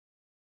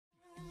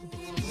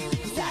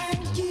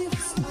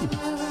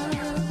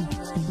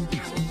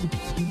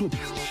The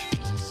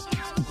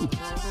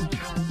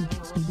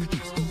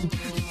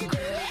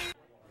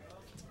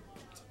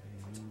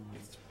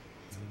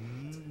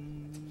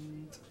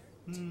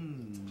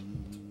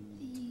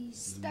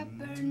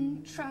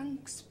stubborn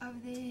trunks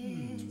of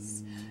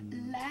this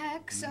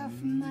legs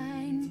of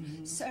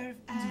mine serve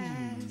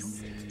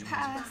as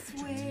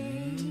pathways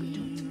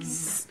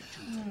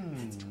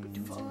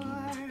for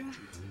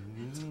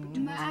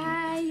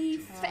my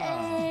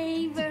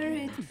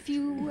favorite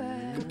fuel.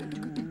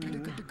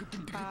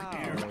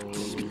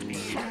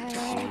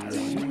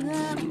 Adding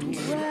up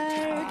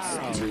words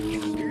to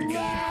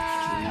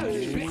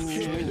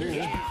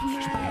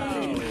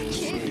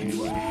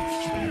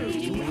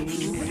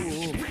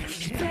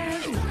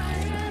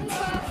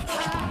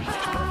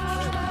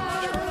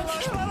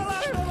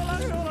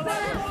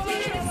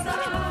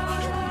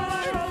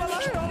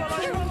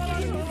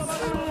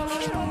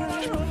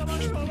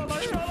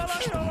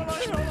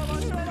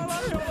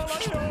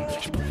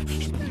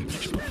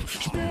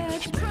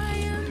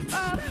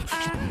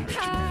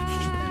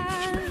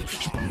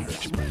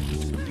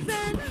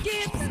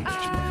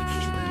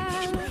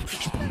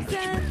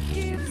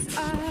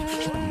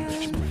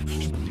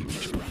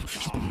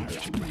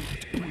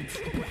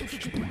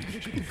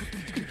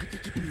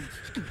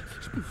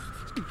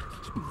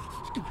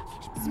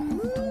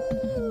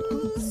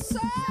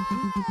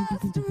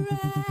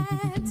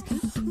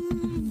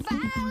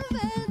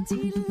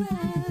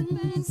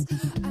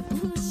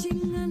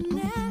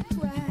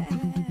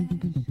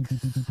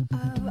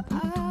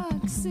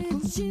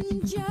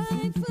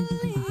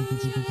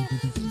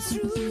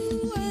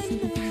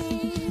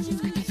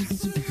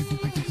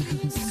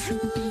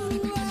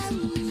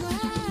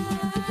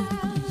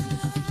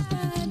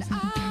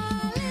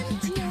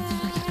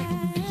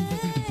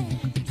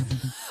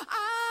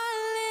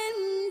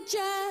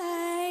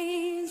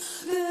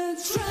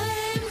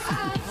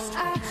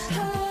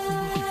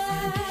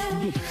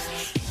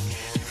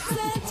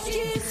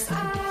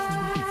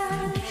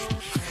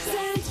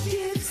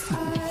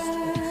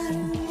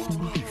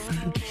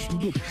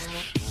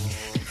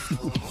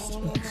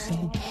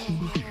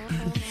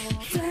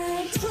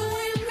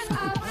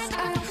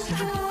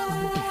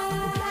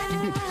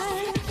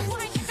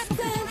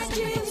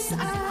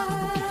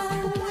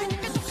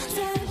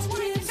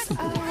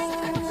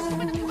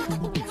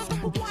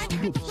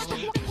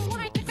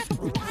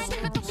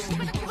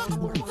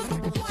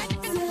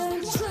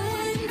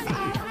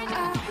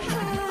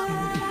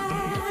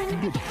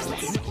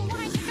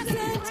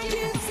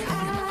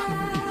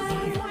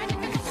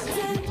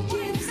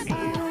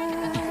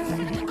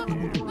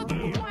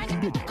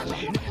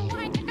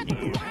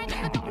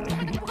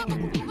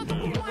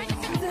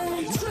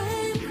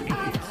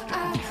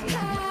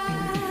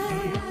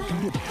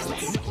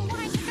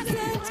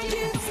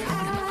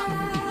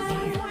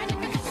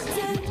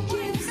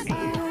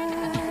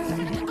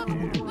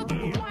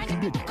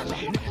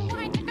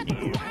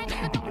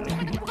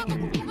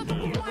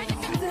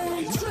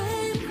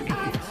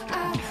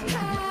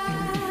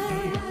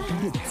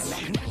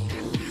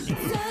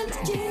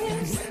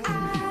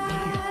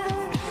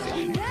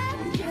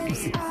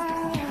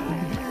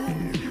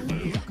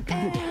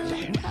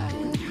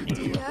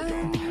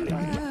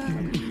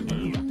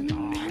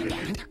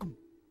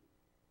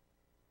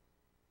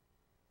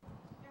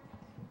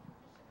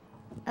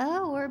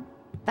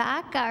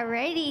Back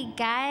already,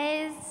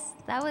 guys.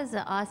 That was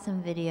an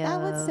awesome video. That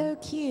was so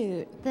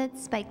cute.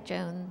 That's Spike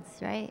Jones,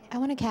 right? I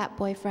want a cat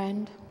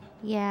boyfriend.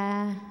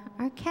 Yeah,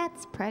 our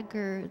cat's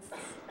preggers.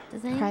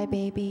 Does anyone?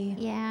 Crybaby.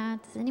 Yeah.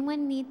 Does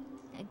anyone need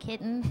a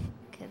kitten?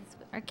 Because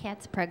our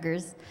cat's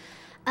preggers.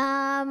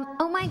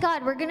 Oh my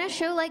God, we're gonna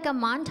show like a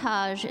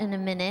montage in a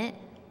minute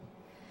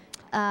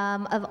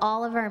of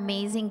all of our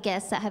amazing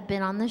guests that have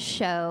been on the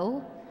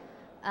show.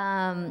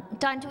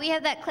 Don, do we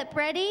have that clip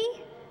ready?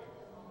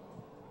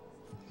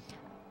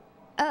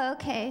 Oh,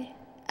 okay.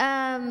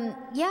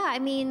 Yeah, I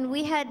mean,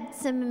 we had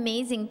some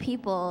amazing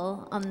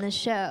people on the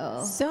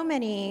show. So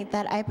many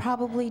that I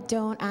probably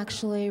don't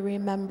actually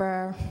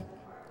remember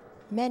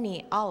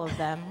all of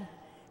them.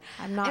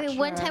 I'm not sure. I mean,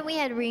 one time we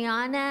had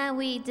Rihanna,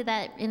 we did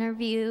that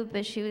interview,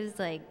 but she was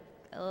like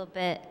a little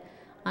bit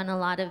on a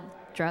lot of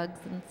drugs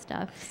and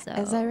stuff, so.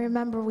 As I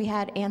remember, we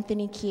had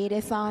Anthony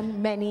Kiedis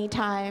on many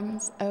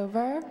times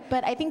over,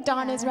 but I think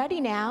Dawn is ready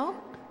now.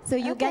 So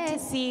you get to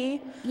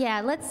see. Yeah,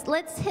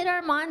 let's hit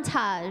our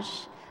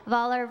montage of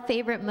all our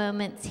favorite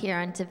moments here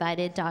on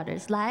Divided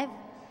Daughters live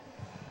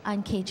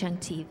on KCHUNG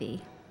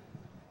TV.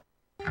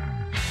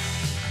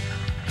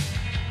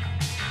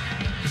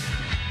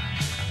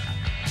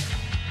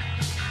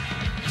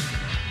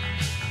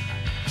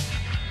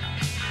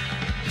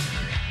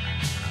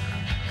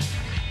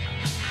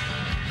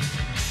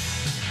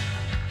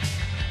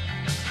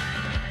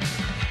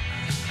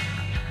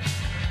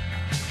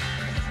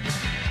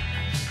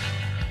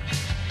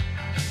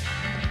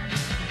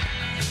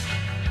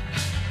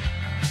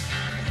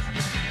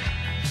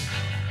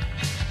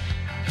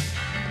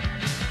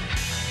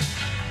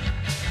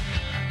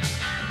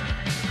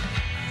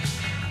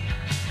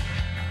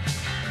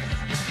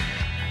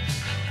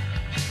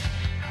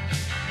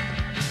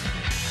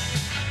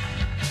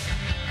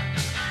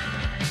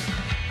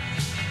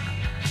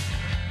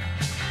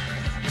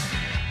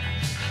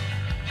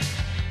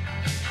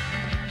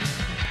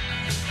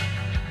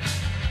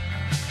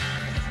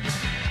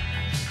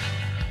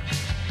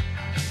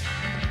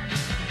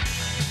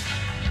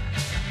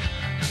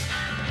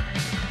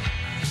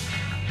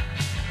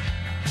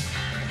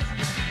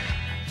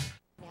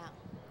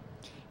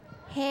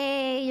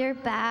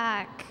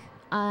 back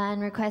on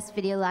Request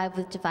Video Live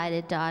with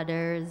Divided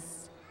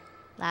Daughters.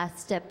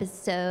 Last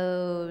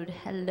episode.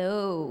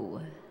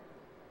 Hello.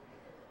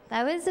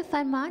 That was a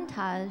fun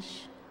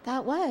montage.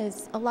 That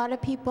was. A lot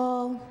of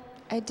people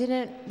I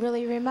didn't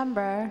really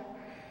remember.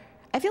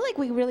 I feel like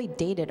we really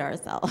dated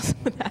ourselves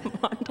with that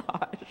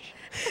montage.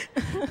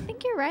 I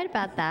think you're right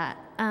about that.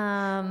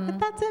 But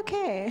that's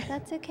okay.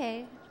 That's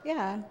okay.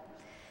 Yeah.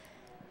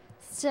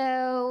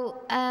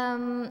 So,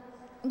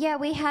 yeah,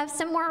 we have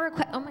some more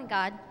requests. Oh my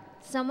God.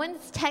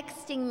 Someone's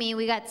texting me.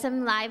 We got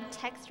some live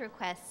text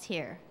requests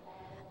here.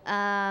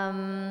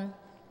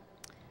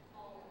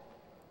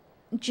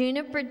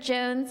 Juniper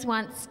Jones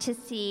wants to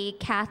see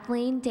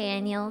Kathleen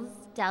Daniels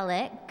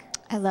Delic.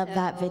 I love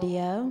that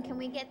video. Can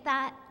we get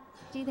that?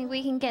 Do you think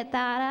we can get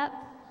that up?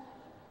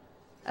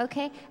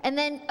 Okay. And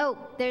then, oh,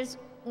 there's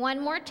one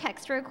more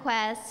text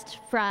request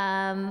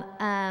from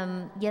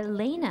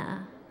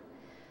Yelena,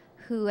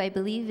 who I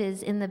believe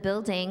is in the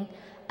building.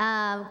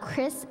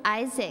 Chris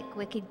Isaac,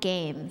 Wicked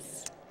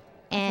Games.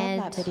 And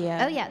I love that video.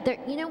 Oh yeah,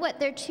 you know what?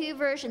 There are two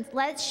versions.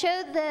 Let's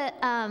show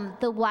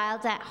the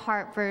Wild at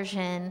Heart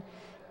version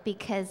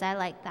because I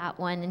like that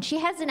one, and she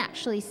hasn't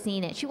actually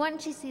seen it. She wanted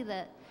to see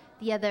the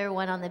other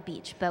one on the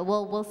beach, but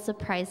we'll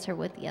surprise her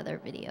with the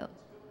other video.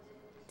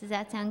 Does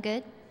that sound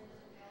good?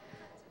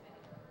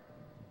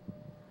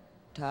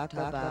 Talk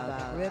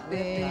about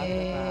tripping.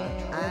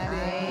 I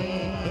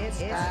mean, it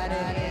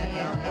started.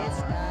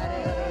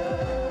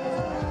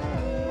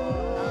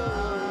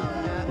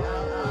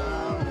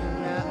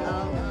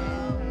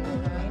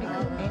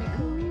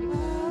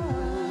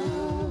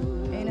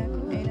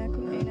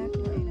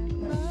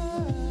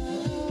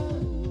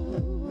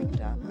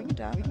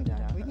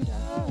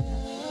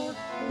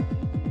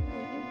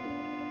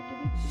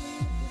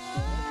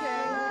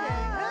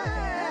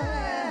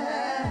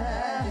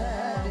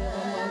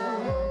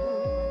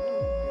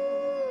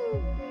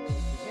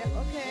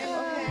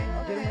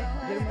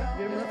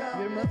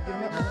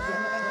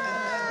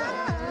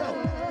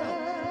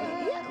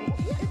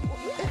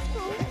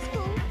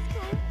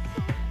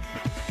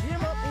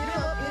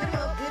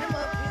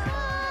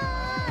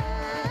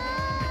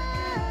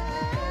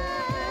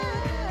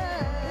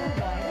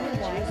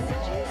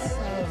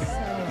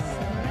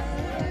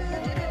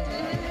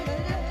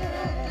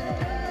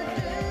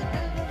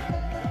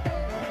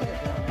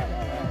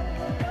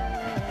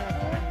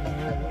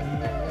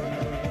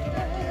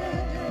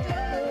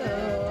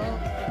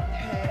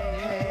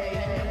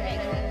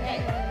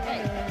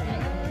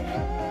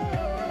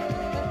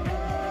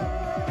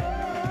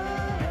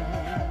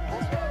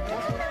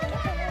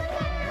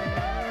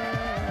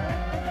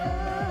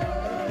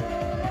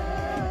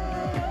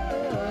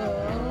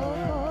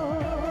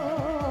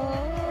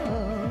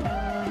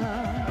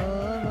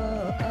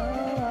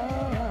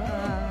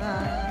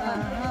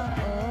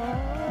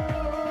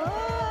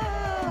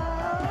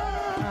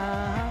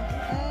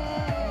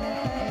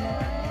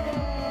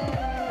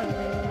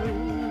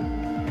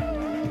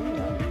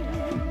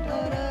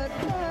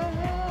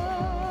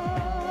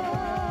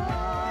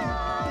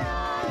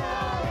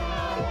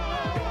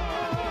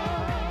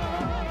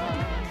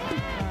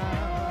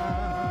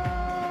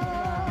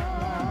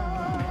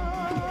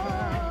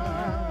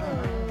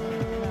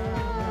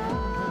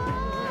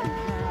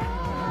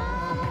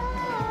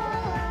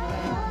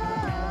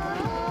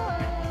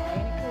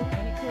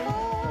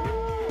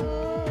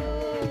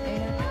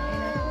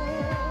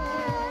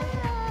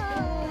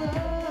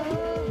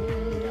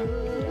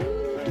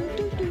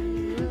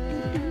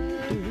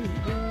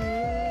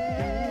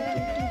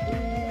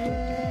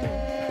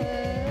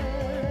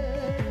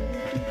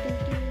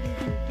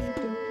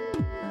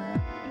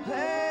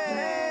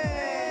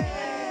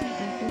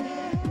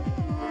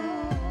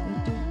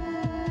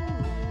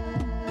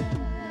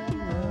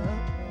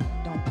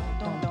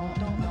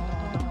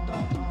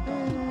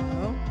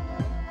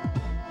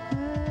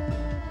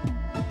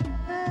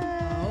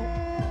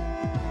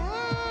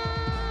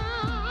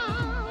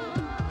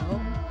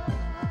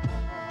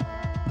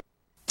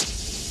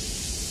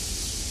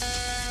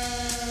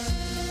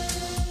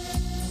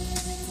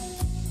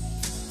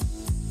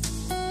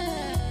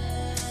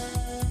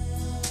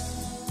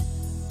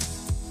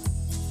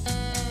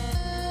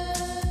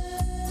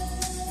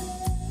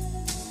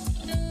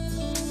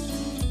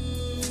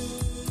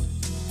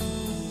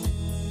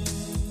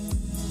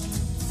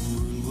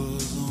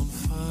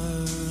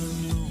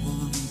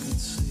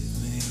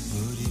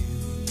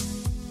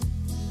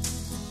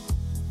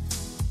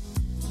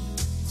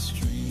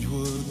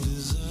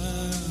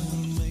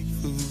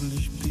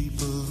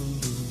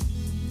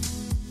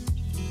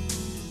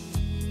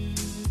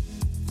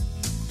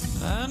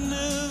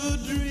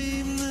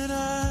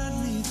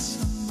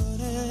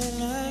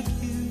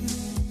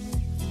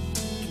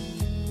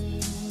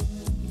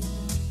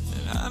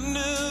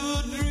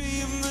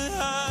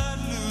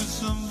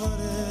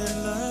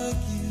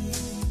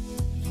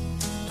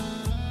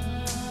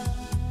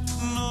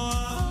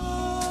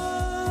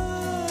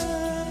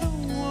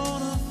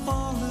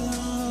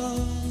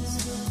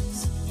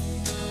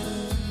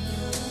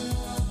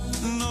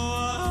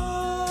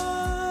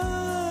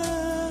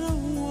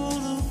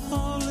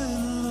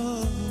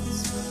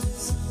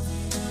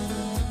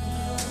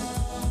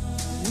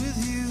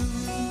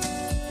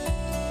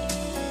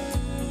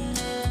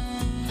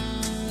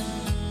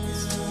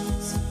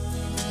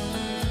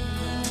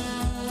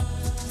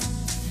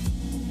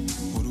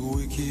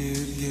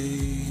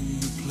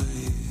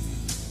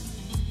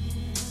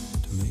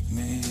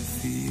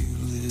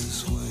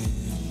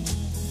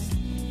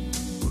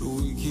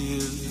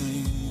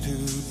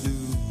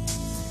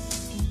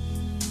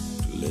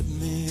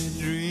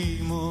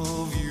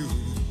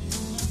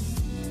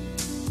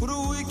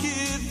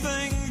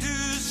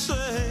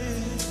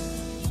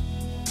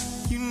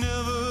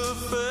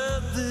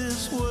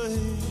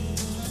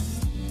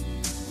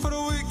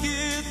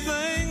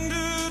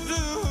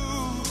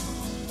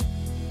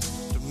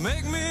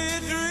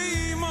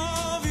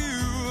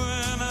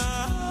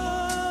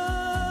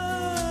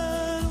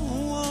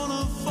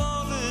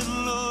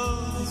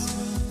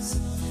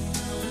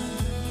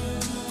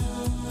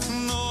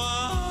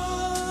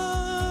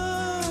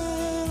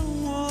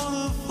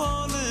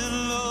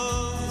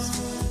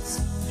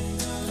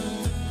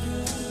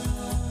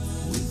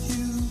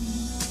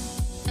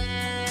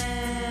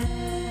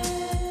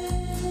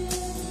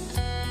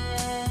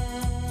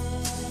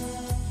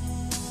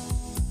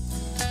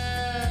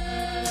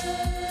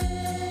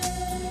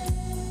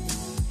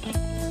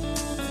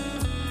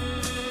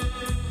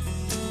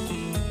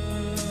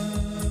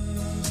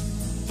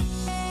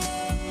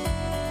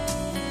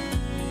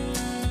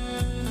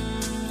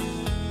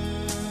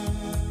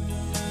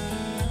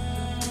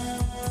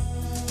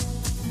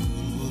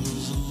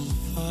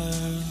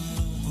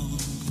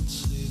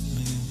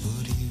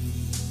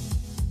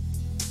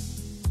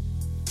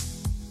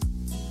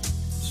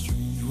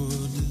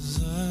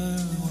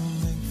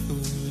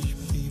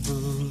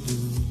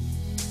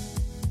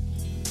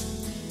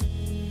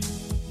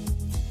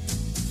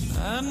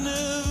 I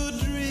never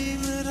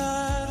dreamed that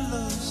I'd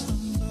love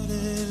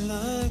somebody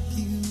like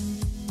you.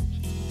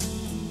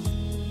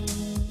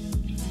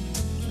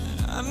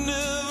 And I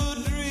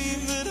never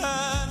dreamed that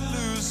I'd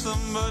lose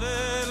somebody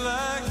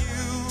like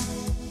you.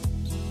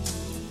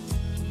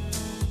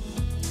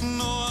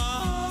 No,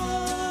 I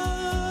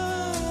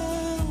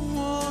don't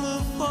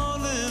wanna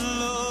fall in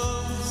love.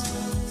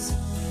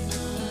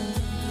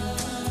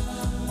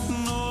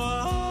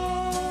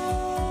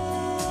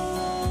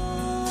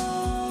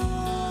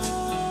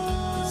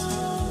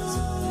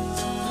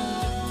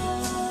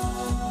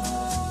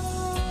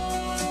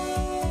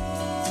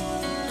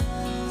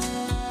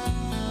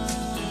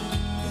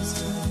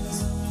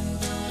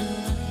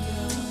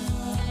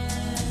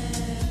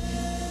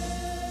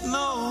 No,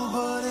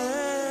 nobody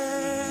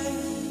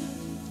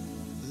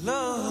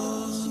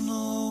loves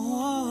no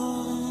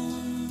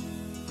one.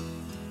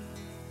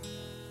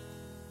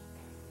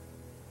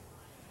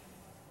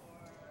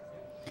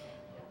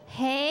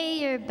 Hey,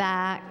 you're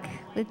back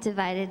with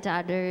Divided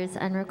Daughters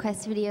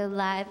Unrequested Video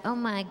Live. Oh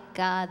my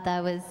God,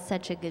 that was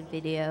such a good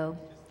video.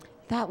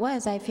 That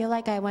was. I feel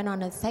like I went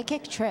on a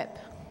psychic trip.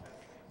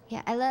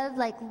 Yeah, I love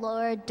like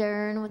Laura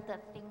Dern with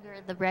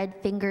the red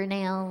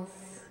fingernails,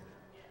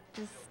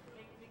 just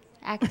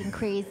acting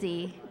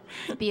crazy.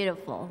 It's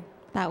beautiful.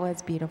 That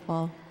was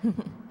beautiful.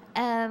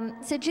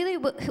 So Julie,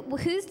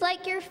 who's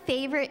like your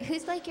favorite?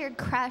 Who's like your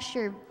crush,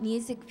 your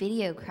music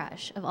video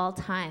crush of all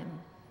time?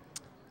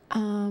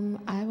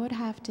 I would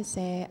have to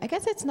say, I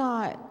guess it's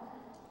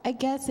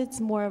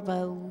more of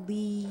a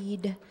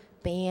lead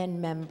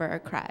band member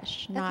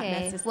crush, not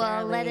necessarily.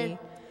 Well,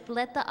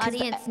 let the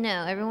audience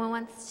know. Everyone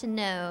wants to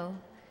know.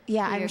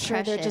 Yeah, who I'm your sure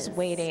crush they're is. just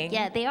waiting.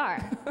 Yeah, they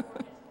are.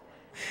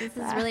 This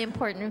is really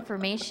important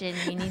information.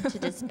 You need to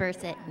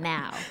disperse it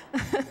now.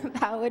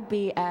 That would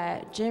be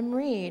Jim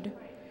Reed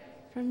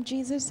from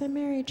Jesus and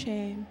Mary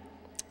Chain.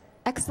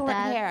 Excellent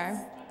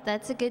hair.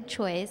 That's a good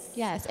choice.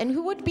 Yes, and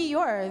who would be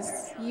yours?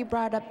 You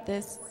brought up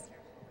this.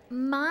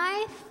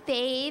 My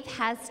fave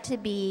has to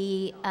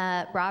be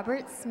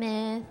Robert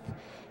Smith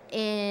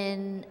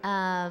in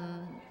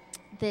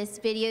this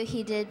video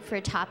he did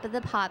for Top of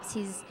the Pops.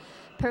 He's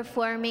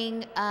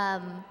performing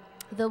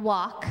The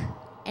Walk,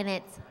 and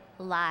it's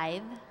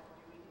live.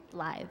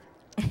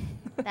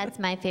 That's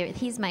my favorite.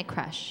 He's my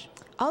crush.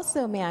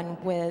 Also a man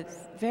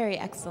with very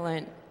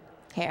excellent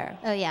hair.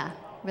 Oh yeah,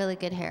 really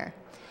good hair.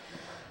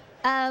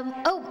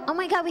 Oh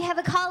my God, we have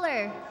a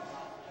caller.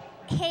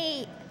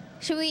 Hey,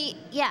 should we,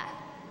 yeah.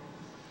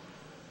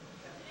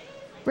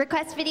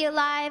 Request video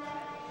live.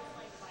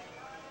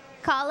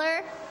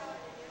 Caller.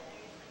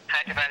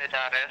 Hi, Divided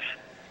Daughters.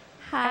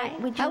 Hi,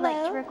 would you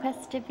like to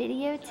request a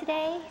video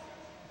today?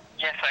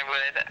 Yes, I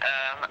would.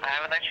 I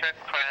would like to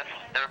request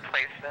the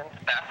replacement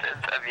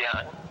Bastards of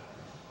Young.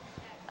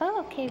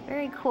 Oh, okay,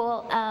 very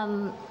cool.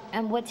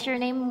 And what's your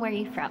name and where are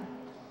you from?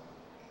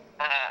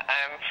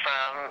 I'm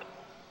from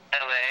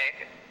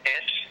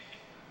LA-ish,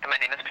 and my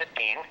name is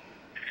Christine.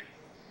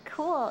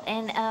 Cool,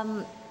 and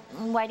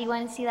why do you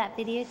want to see that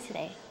video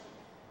today?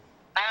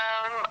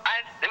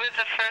 It was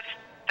the first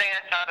thing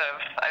I thought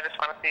of. I just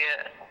want to see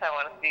it. I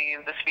want to see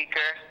the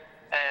speaker,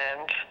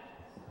 and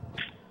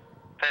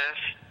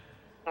there's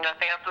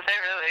nothing else to say,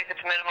 really.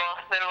 It's minimal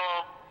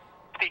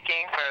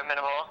speaking for a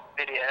minimal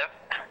video.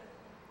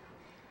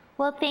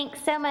 Well,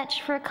 thanks so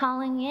much for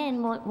calling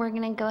in. We're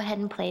going to go ahead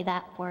and play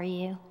that for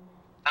you.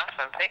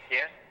 Awesome, thank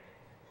you.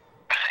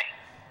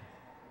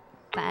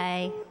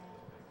 Bye.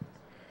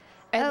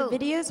 Are the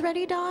videos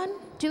ready, Dawn?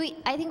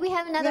 I think we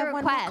have another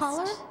request. One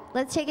more caller?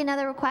 Let's take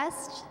another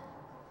request.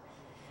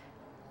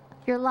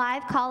 Your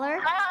live caller.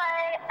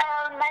 Hi,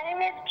 my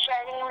name is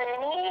Jenny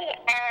Mooney,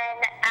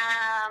 and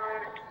I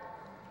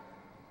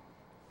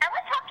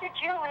want to talk to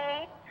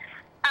Julie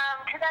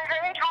because I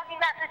heard her talking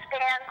about this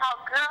band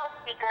called Girl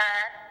Speaker,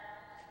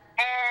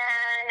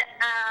 and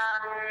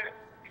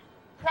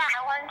yeah, I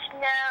wanted to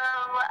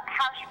know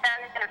how she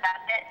found out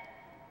about it.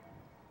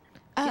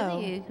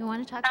 Julie, you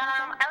want to talk about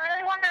that? I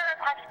really want to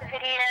request the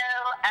video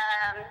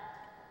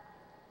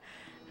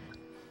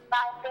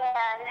by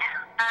band.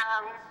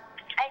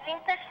 I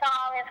think the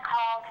song is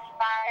called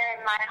Fire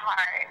in My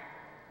Heart.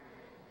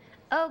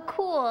 Oh,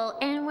 cool.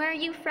 And where are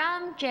you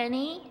from,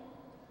 Jenny?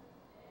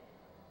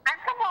 I'm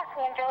from Los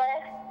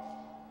Angeles.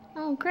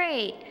 Oh,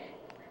 great.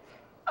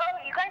 Oh,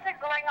 you guys are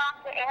going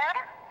off the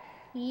air?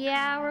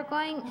 Yeah, we're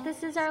going.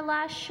 This is our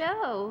last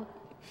show.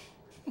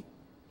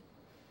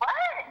 What?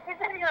 This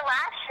is your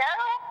last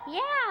show?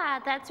 Yeah,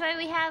 that's why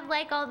we have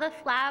like all the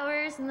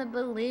flowers and the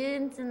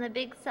balloons and the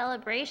big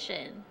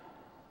celebration.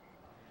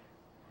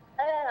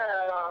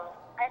 Oh,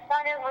 I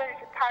thought it was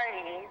a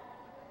party.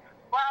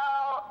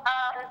 Well,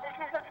 this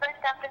is the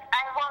first episode.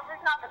 Well, this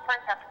is not the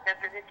first episode,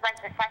 but it's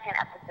like the second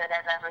episode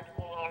I've ever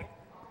seen.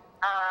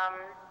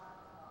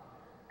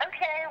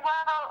 Okay,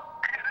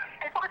 well,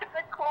 it was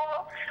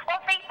cool.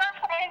 Well, thanks for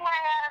playing my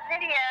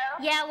video.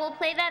 Yeah, we'll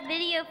play that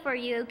video for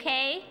you,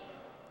 okay?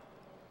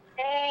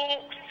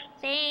 Thanks.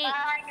 Thanks.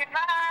 Bye. Good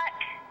luck.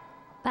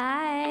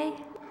 Bye.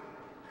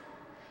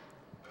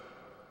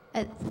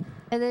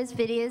 Are those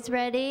videos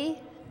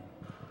ready?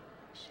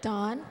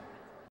 Dawn?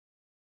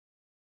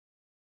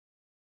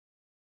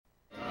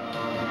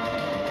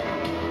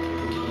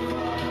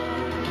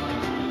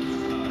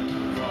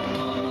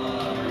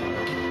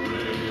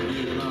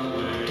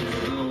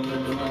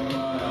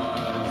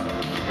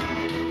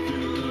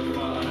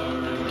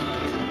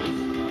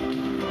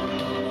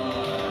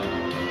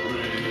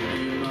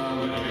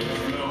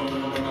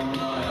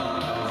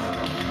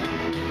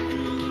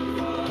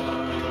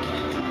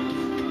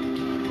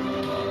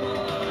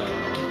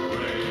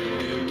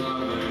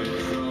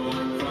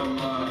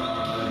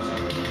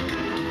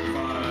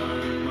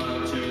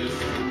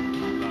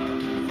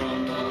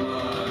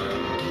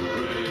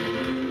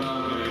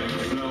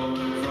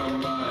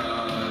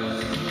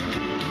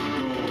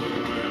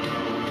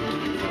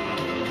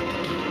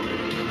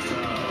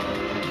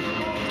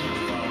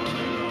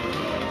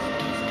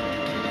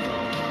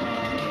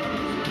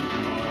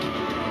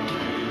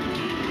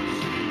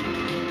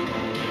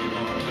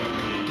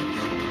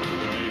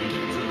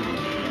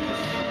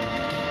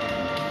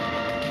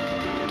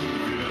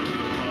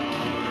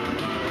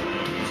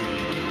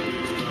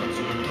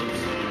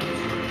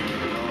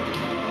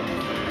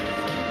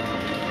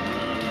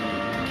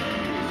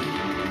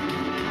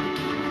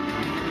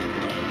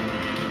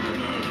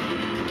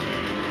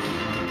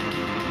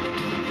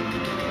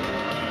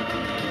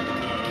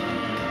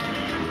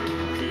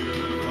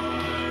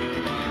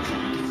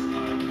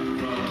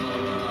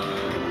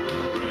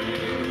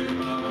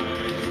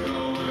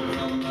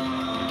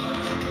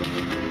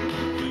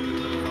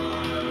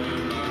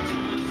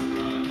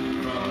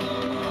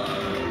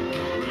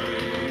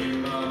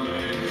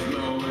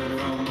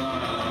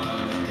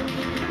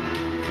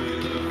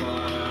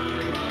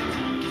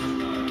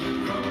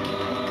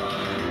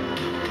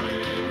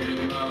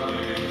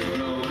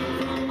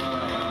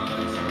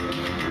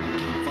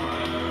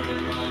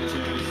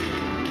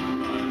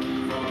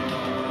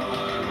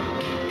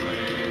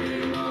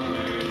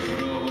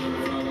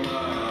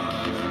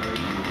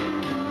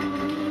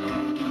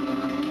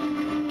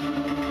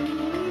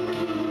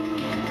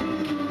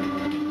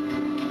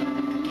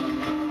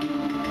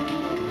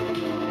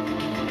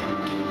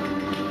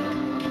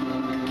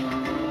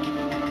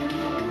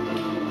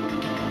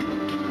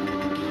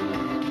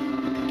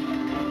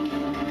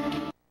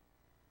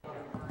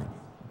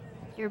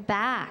 You're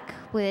back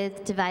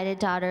with Divided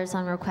Daughters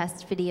on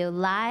Request Video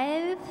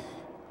Live.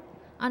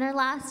 On our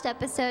last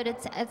episode,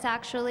 it's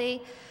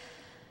actually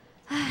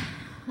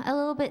a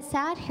little bit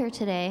sad here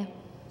today.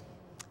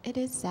 It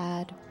is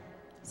sad.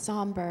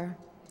 Somber.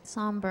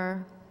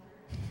 Somber.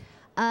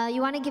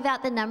 You want to give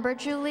out the number,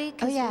 Julie?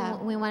 Oh, yeah.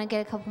 We want to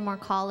get a couple more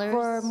callers.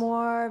 For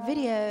more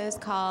videos,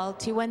 call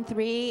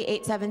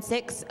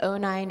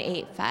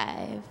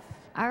 213-876-0985.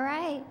 All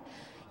right.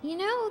 You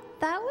know,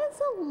 that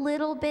was a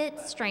little bit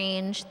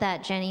strange,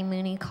 that Jenny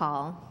Mooney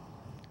call.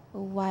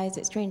 Why is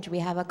it strange? We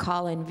have a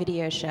call-in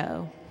video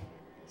show.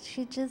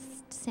 She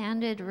just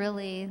sounded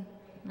really,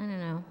 I don't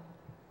know.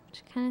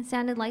 She kind of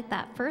sounded like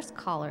that first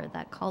caller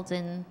that called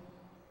in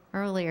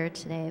earlier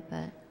today,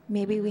 but...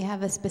 Maybe we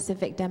have a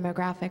specific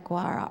demographic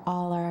where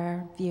all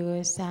our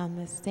viewers sound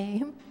the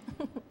same.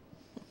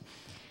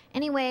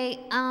 Anyway,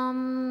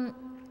 I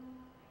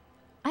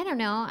don't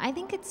know. I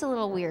think it's a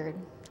little weird.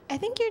 I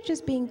think you're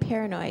just being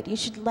paranoid. You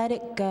should let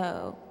it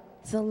go.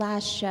 It's the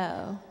last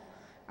show.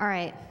 All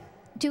right.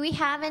 Do we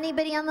have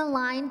anybody on the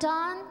line,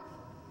 Dawn?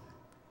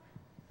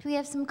 Do we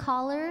have some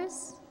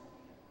callers?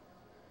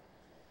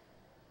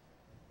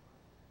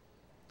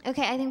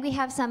 Okay, I think we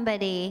have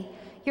somebody.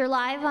 You're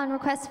live on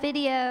Request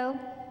Video.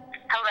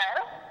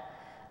 Hello?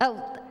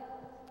 Oh,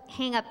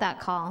 hang up that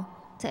call.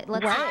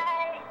 Let's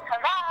Hi.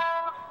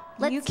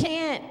 Hello? You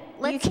can't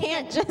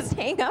just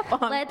hang up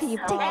on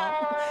people.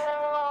 Hello?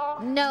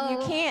 No. You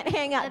can't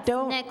hang up.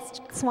 Don't.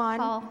 Next Swan.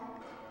 call.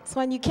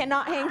 Swan, you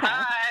cannot hang up.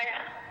 Hi.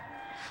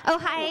 Oh,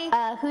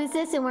 hi. Who's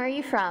this and where are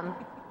you from?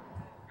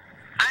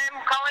 I'm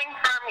calling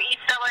from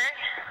East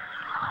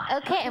LA.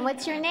 Okay, and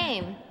what's your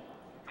name?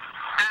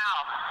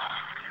 Al.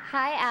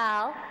 Hi,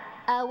 Al.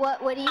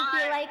 What do you feel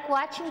Hi. like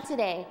watching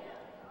today?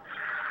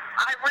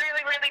 I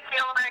really, really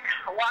feel like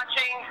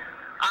watching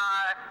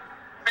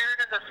Spirit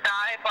of the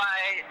Sky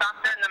by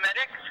Doctor and the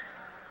Medics.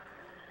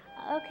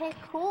 Okay,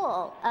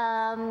 cool.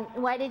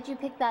 Why did you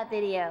pick that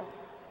video?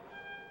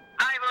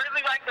 I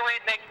really like the way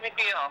it makes me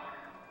feel.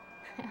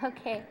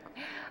 Okay.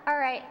 All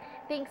right.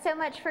 Thanks so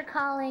much for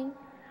calling.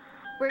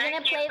 We're Thank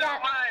gonna you play so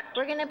that. much.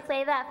 We're gonna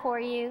play that for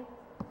you.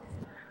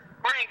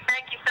 Great,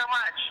 thank you so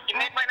much. You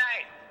made my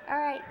night. All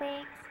right.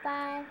 Thanks.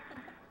 Bye.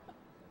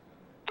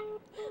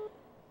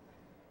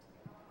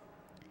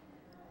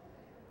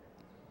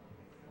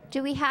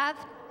 Do we have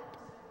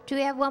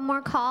one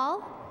more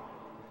call?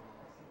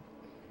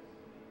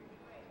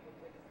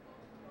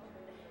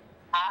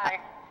 Hi.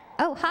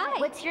 Oh, hi.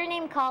 What's your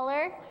name,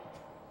 caller?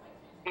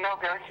 No,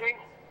 Garcia.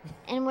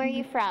 And where are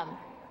you from?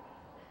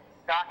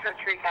 Joshua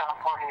Tree,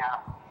 California.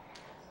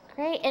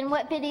 Great. And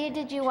what video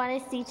did you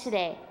want to see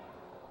today?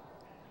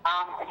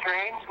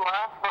 Strange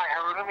Love by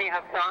Harumi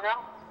Hosono.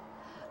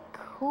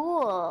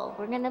 Cool.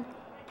 We're going to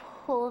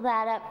pull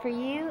that up for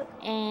you.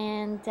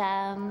 And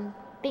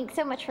thanks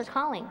so much for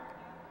calling.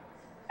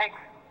 Thanks.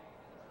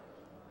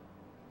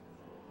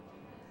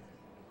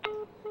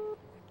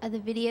 Are the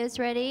videos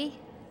ready?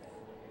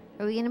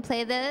 Are we gonna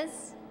play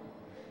those?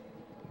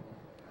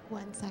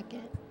 1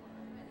 second.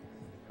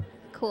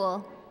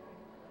 Cool.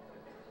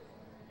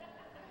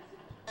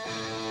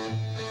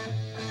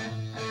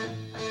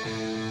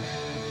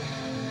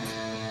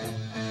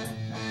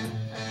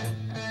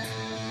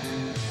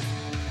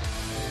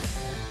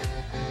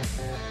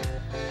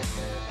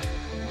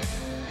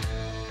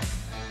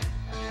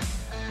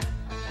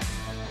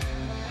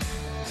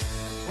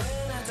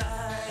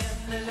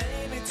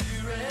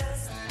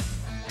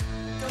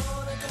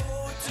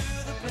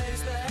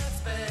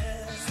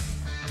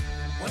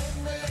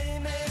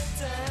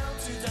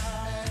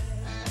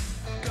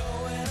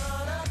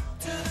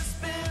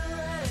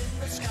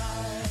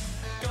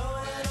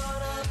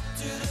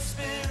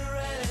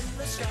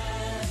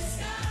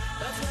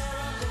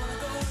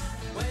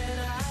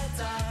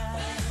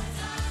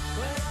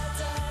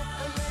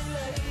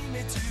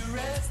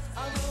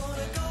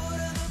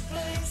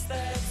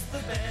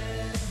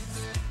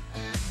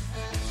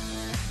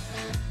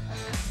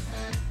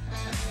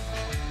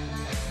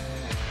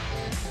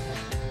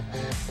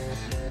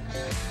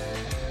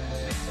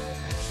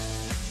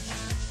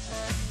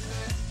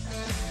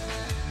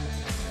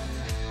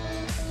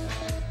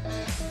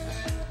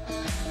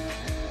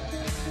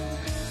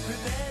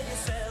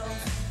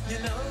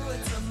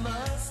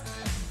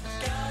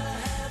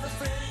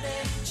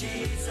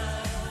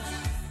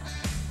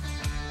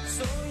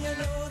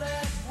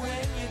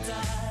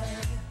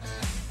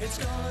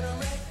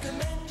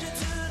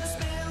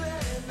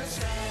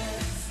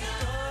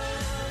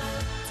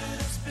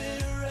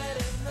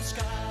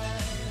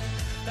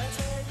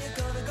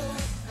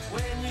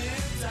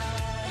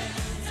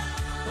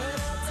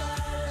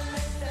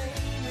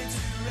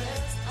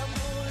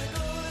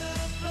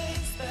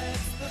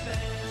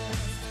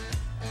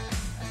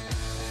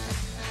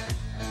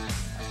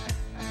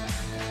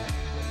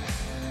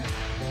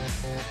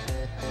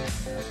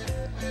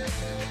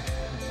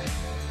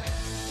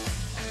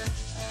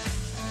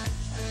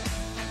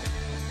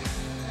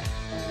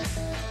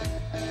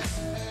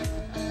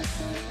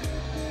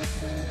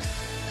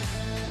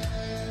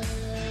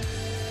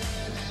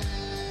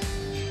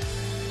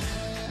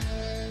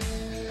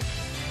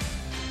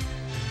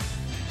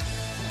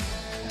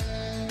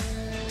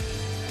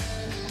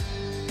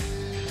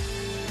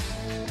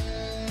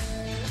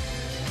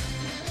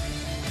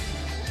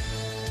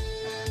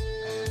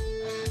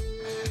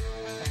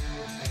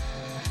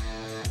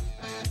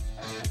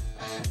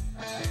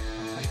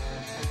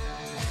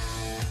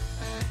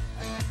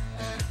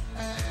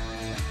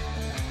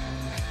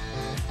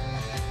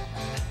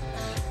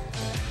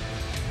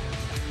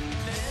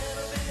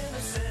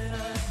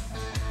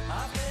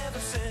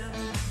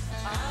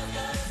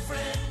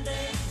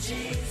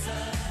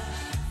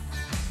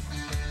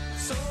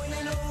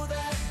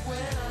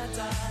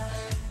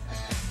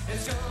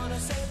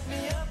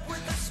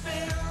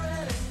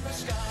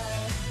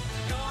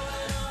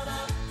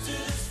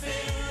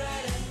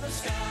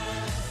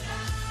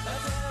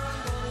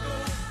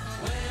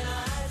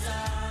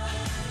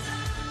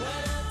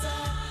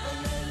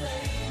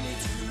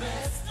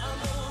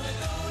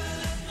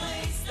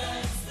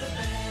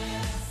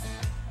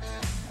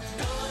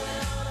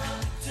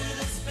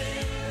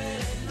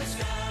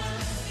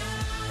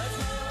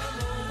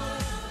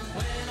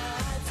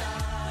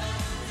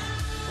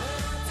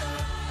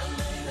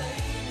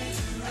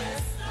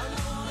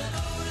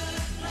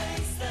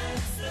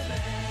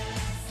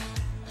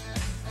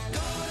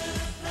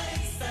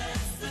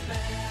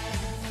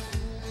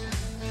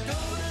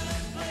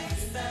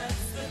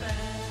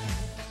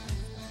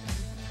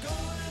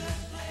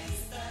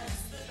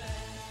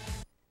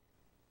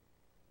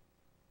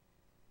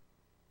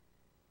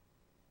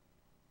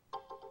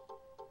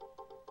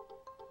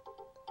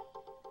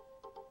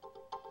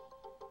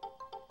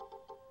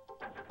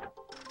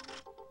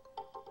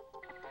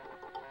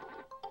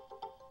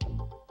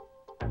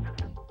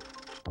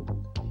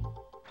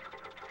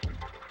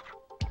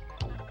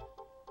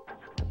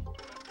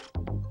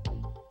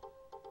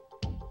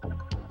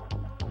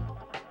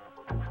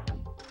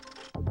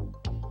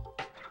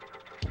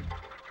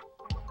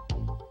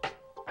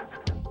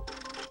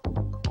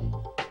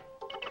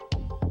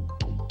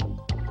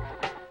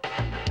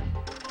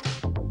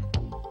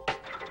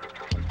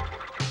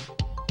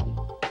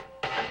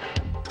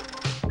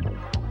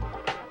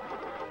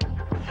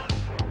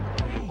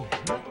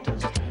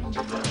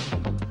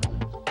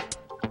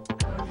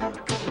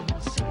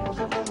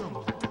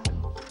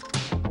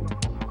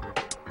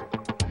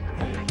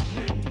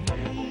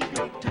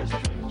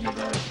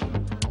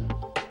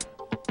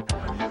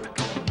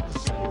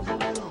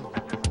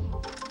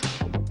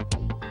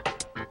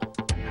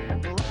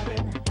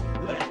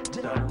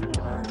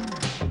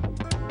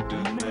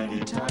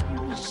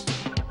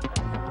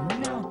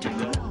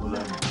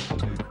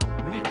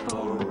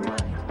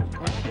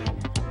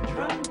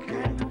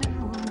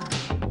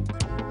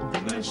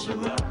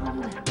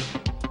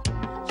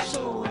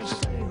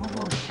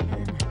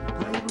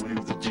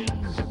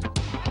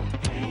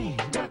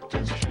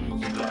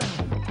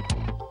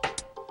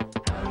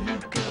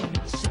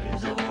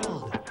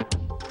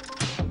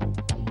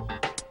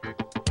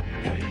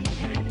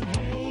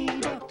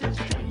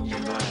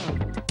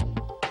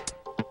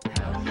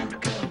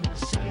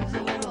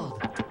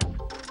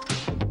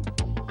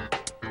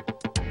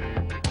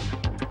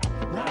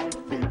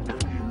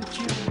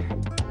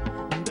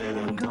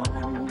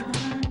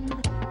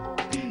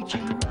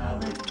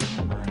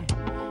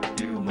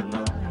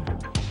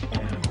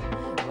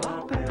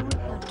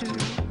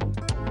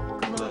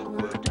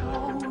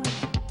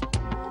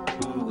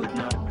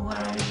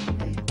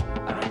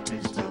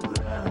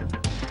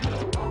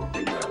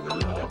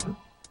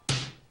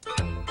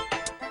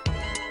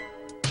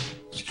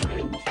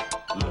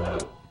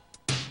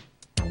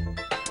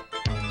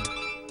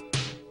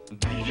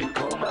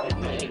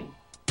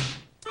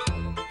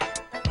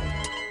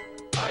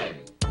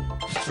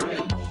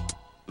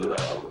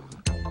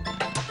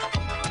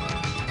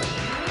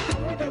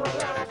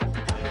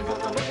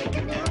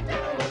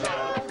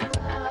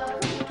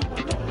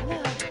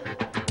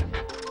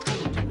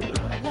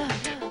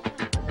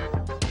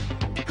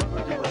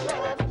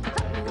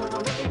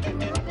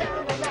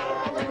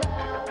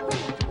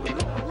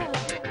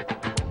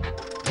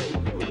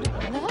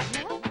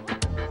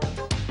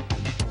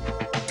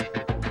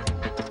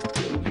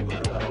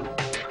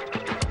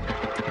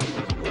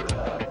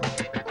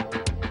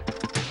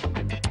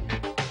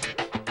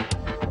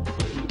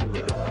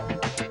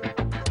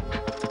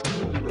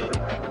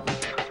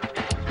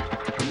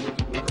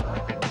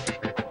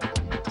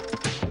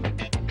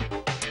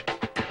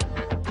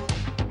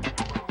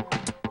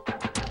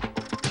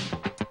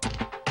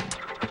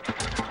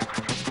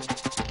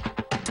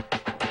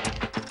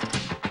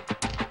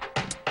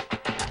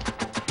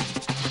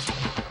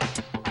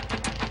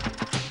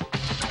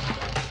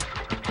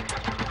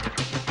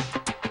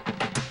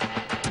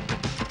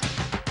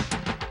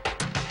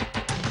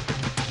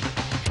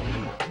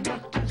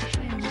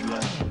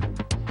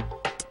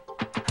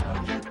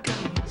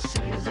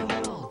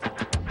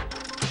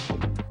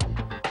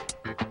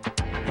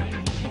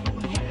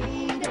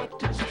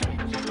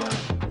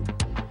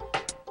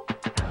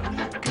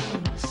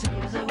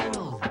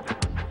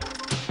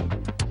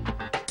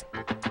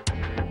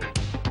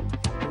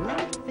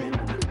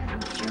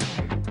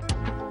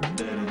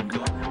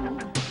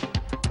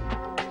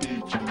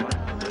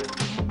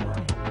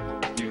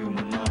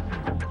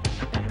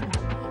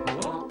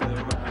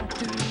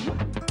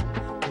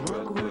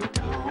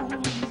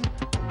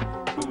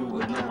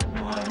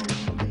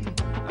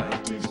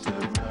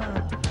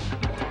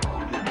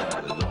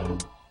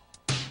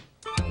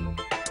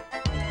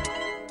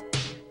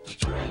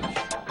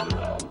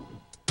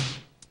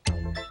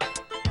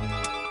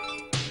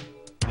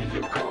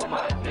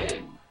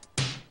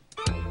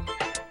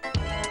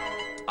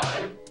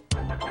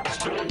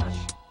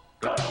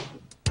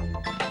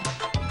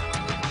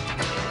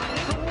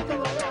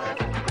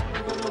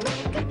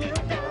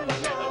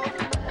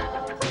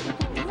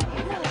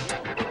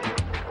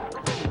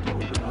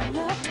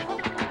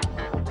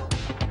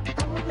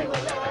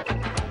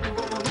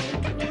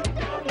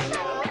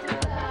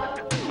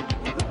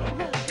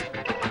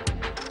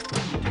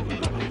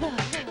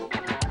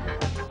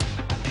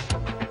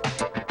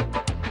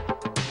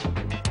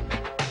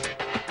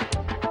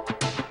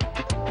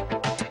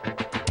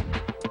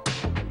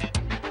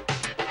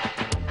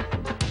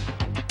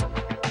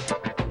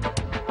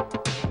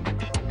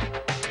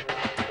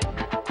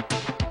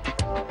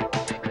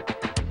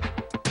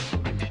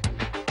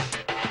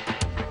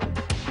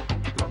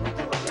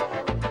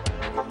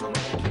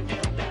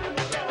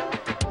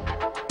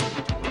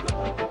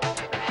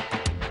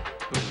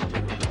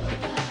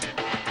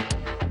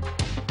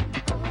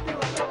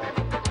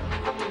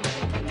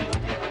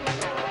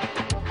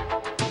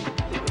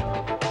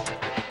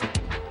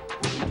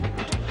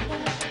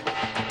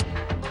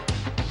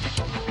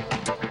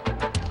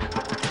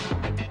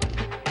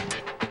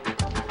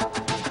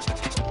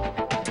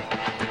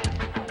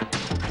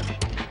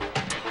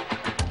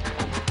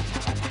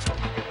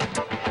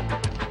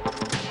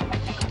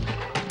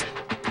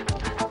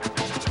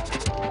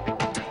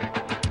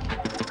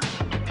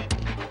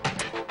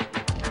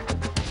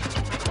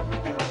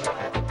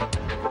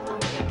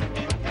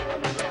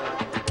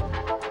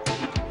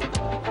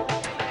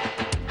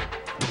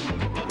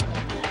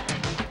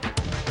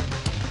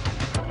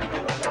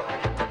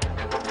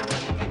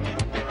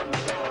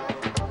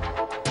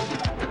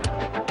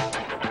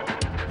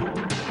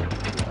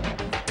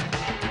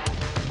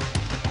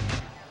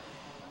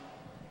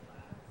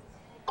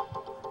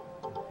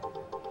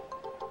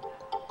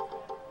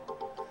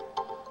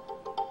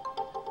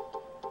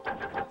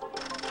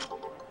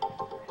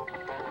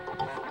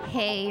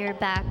 Hey, you're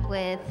back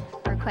with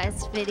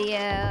Request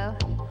Video.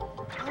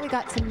 Oh, we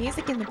got some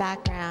music in the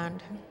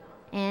background.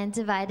 And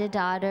Divided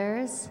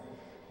Daughters.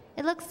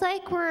 It looks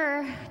like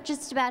we're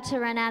just about to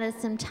run out of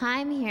some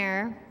time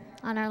here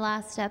on our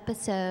last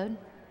episode.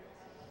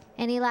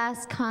 Any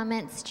last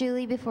comments,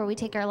 Julie, before we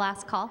take our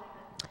last call?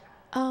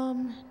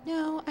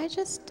 No, I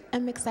just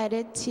am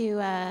excited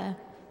to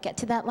get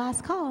to that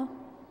last call.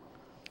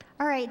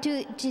 All right,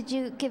 did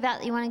you give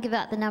out, you want to give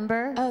out the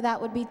number? Oh, that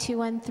would be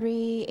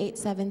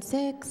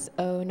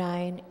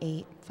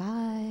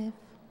 213-876-0985.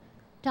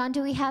 Dawn,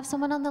 do we have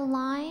someone on the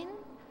line?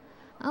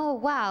 Oh,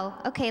 wow.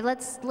 Okay,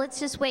 let's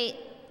just wait.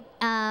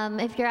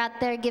 If you're out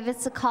there, give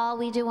us a call.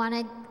 We do want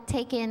to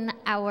take in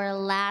our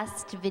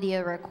last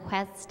video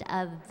request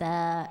of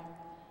the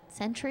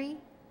century,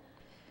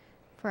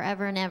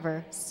 forever and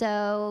ever.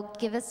 So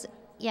give us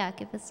a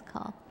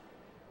call.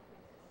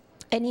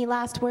 Any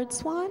last words,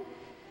 Swan?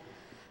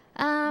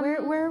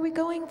 Where are we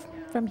going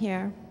from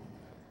here?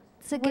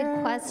 It's a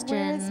good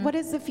question. What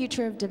is the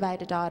future of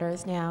Divided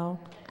Daughters now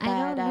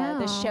that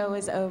the show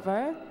is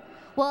over?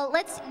 Well,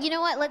 you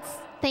know what? Let's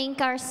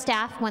thank our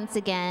staff once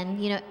again.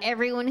 You know,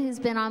 everyone who's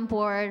been on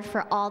board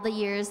for all the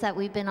years that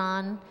we've been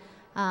on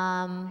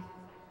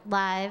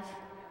live.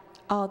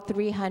 All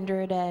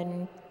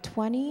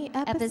 320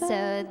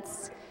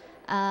 episodes.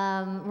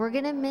 We're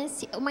gonna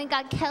miss you. Oh my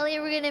God, Kelley,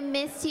 we're gonna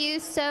miss you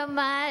so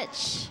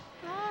much.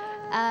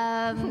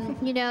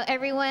 You know,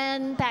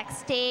 everyone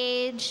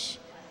backstage,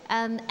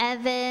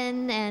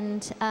 Evan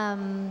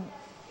and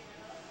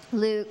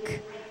Luke,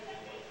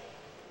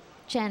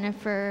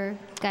 Jennifer,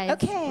 guys.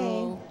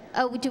 Okay.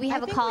 Oh, do we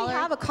have a caller? We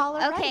have a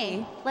caller. Okay,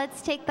 ready.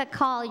 Let's take the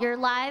call. You're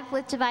live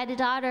with Divided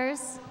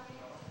Daughters.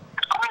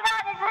 Oh my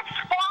God, is this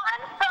Swan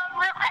from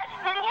Request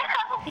Video?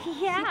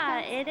 Yeah,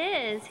 it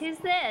is. Who's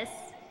this?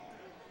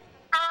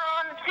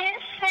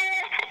 This is,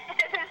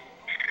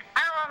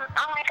 oh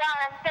my God,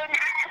 I'm so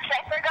nervous,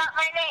 I forgot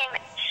my name.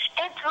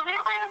 It's Lulu.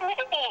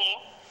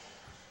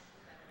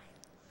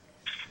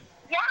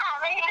 Yeah,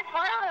 my name is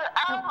Lulu.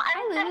 I'm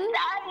so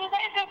sad you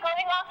guys are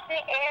going off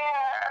the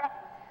air.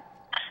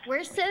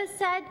 We're so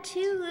sad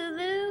too,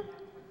 Lulu.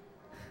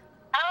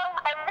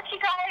 I miss you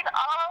guys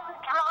all the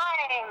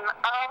time.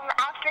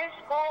 After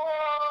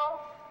school,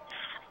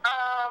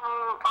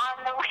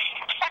 on the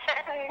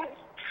weekends.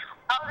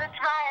 All the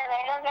time.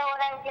 I don't know what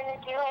I'm going to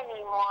do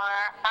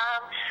anymore.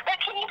 But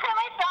can you play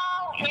my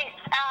song?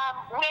 It's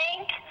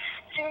Wink,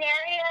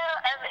 Scenario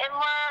of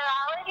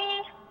Immorality.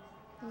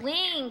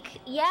 Wink.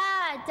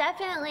 Yeah,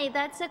 definitely.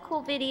 That's a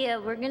cool video.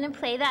 We're going to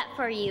play that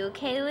for you.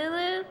 Okay,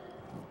 Lulu?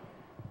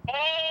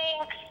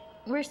 Thanks.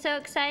 We're so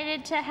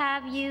excited to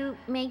have you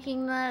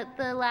making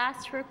the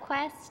last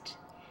request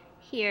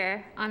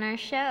here on our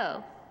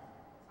show.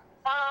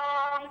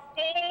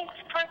 Thanks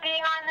for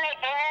being on the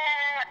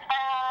air.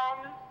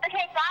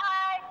 Okay,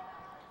 bye.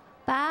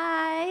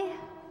 Bye.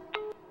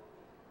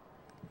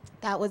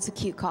 That was a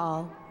cute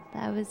call.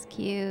 That was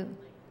cute.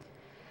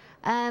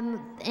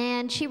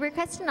 And she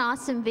requested an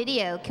awesome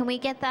video. Can we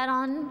get that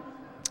on?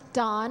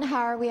 Dawn,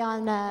 how are we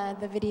on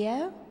the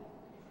video?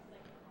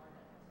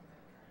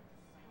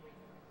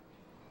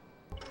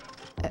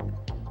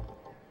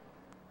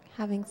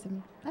 Having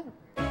some... Oh.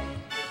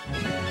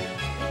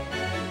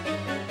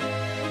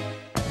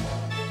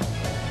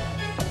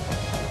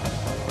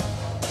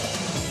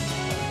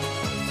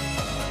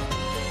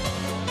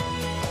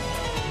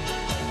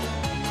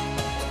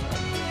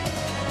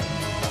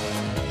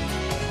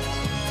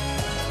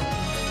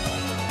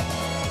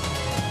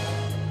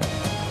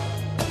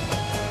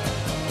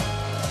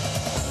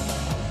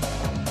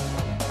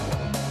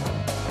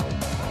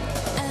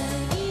愛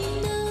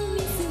の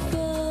ミスフ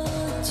ォ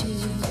ーチュン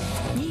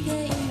苦い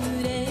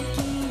憂き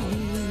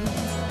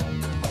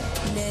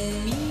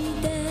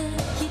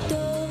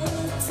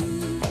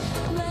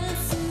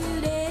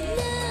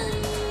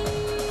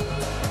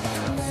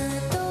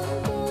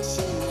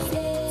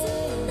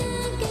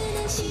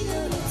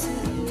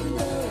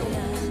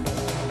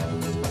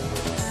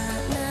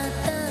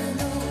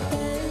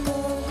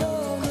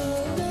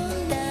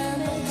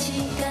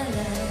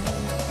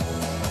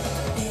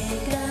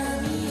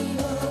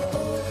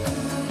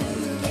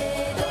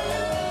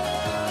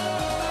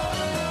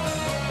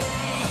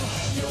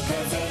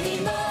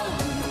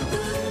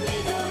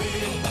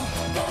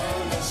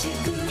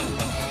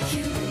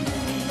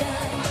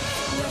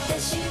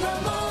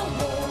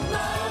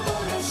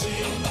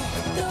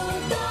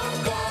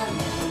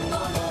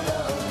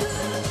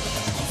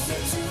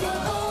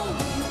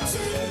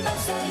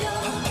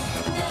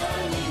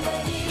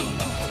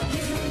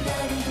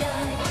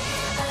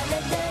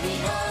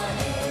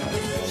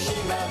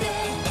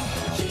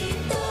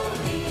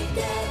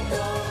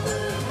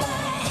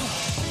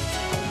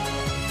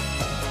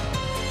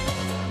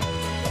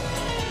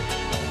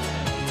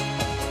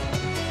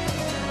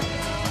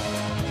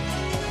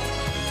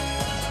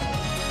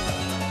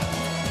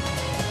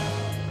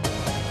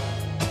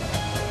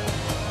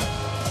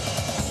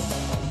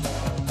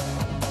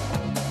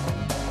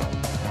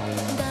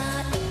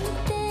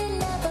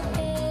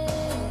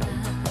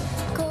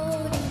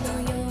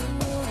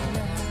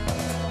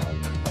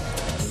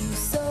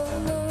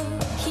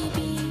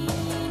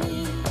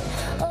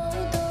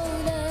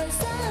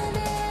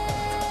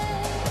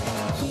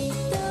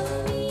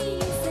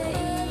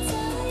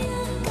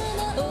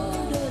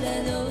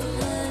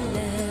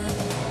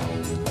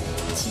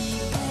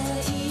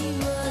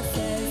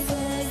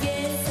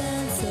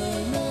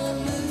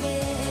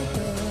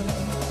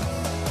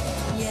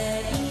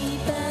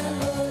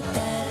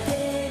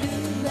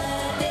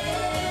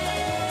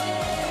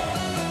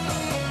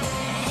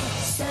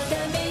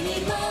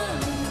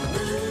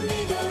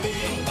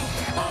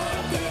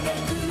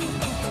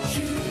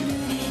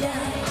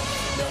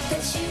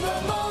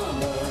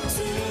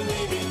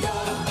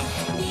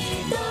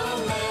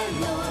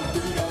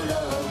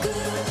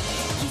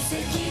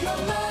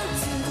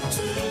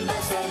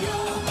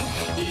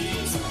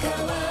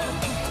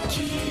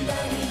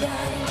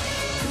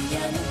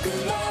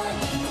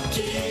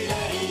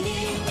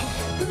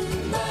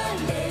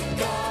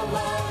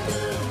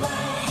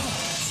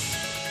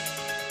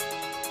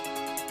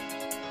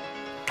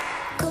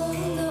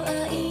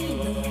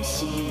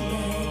she